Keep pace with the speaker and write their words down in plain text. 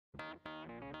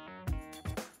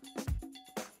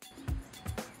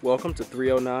Welcome to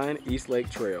 309 East Lake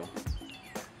Trail.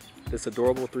 This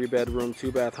adorable 3-bedroom,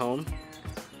 2-bath home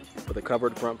with a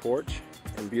covered front porch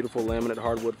and beautiful laminate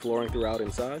hardwood flooring throughout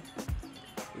inside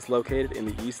is located in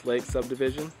the East Lake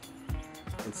subdivision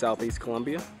in southeast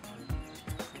Columbia,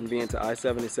 convenient to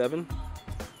I-77,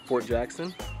 Fort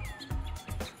Jackson,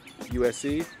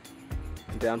 USC,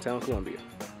 and downtown Columbia.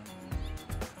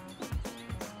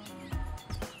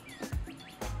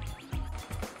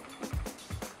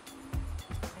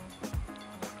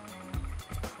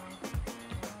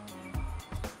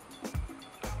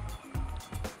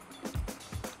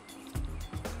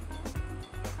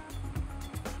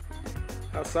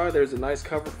 Outside there's a nice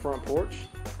covered front porch.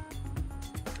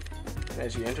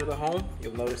 As you enter the home,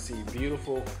 you'll notice the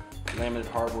beautiful laminate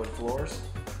hardwood floors.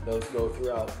 Those go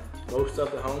throughout most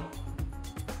of the home.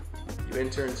 You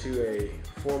enter into a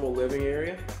formal living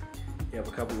area. You have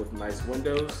a couple of nice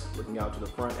windows looking out to the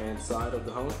front and side of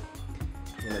the home.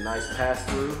 And a nice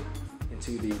pass-through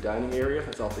into the dining area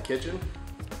that's off the kitchen.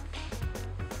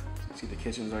 You see the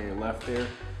kitchen's on your left there.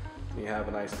 You have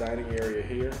a nice dining area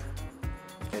here.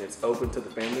 And it's open to the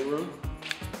family room,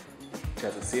 which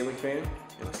has a ceiling fan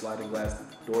and a sliding glass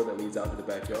door that leads out to the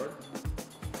backyard.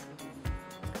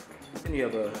 Then you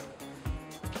have a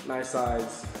nice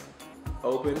size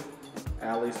open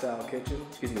galley style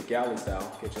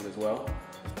kitchen as well.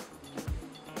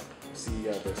 You see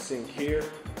the sink here.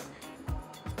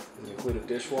 There's an included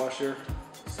dishwasher,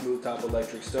 smooth top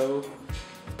electric stove,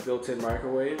 built-in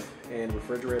microwave, and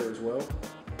refrigerator as well.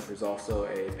 There's also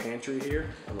a pantry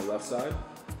here on the left side.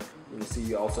 You can see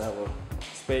you also have a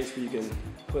space where you can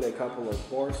put a couple of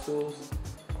bar stools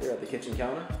here at the kitchen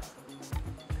counter.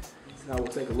 So now we'll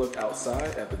take a look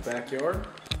outside at the backyard,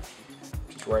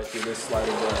 just right through this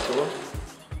sliding glass door.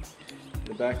 In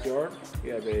the backyard,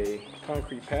 you have a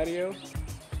concrete patio.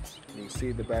 You can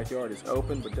see the backyard is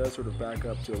open, but does sort of back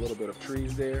up to a little bit of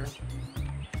trees there.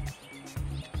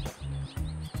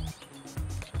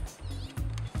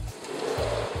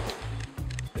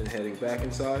 Then heading back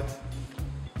inside,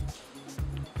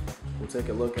 we'll take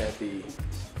a look at the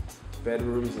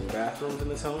bedrooms and bathrooms in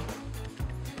this home.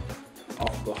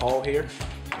 Off of the hall here,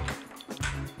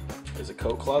 there's a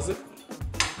coat closet.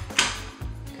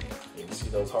 You can see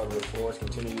those hardwood floors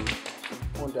continue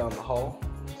on down the hall.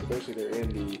 So basically they're in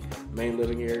the main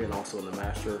living area and also in the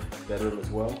master bedroom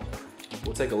as well.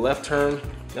 We'll take a left turn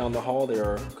down the hall. There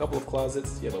are a couple of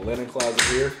closets. You have a linen closet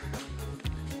here,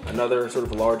 another sort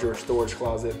of larger storage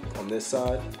closet on this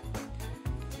side.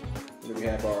 Then we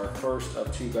have our first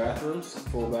of 2 bathrooms,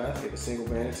 full bath. We have a single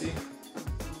vanity,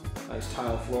 nice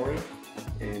tile flooring,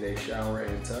 and a shower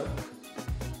and tub.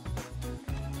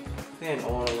 Then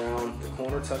on around the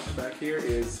corner, tucked back here,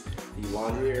 is the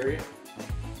laundry area.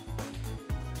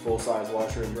 Full-size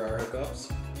washer and dryer hookups.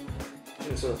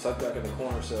 And it's sort of tucked back in the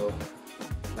corner, so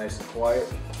nice and quiet,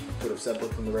 sort of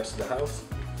separate from the rest of the house.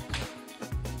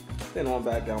 Then on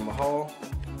back down the hall,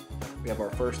 we have our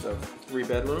first of 3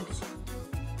 bedrooms.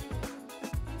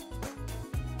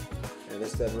 And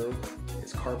this bedroom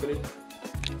is carpeted,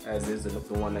 as is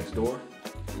the one next door.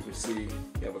 You can see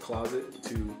you have a closet with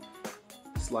 2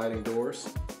 sliding doors.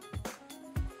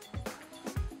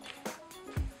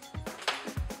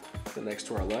 Then next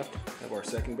to our left, we have our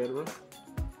second bedroom.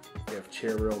 We have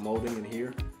chair rail molding in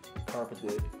here,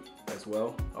 carpeted as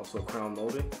well, also crown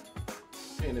molding.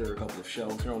 And there are a couple of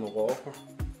shelves here on the wall.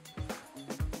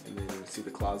 And then you can see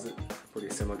the closet, pretty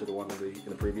similar to the one in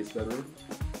the previous bedroom.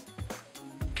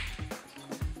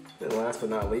 Then last but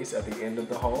not least, at the end of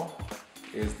the hall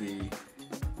is the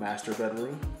master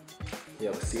bedroom. We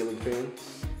have a ceiling fan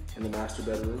in the master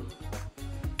bedroom.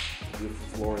 Beautiful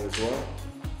flooring as well.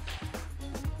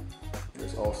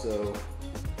 There's also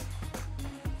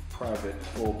private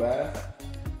full bath,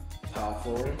 tile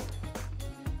flooring,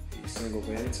 a single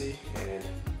vanity, and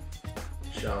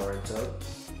shower and tub.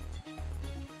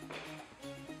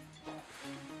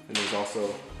 And there's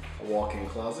also a walk-in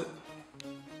closet.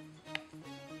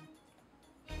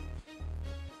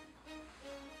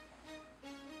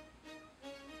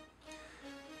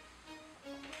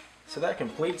 So that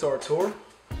completes our tour.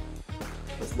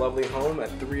 This lovely home at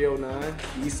 309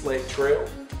 East Lake Trail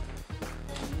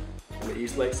in the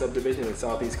East Lake subdivision in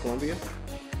southeast Columbia.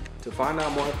 To find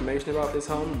out more information about this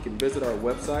home, you can visit our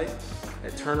website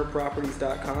at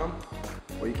turnerproperties.com,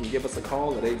 or you can give us a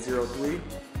call at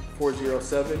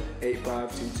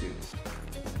 803-407-8522.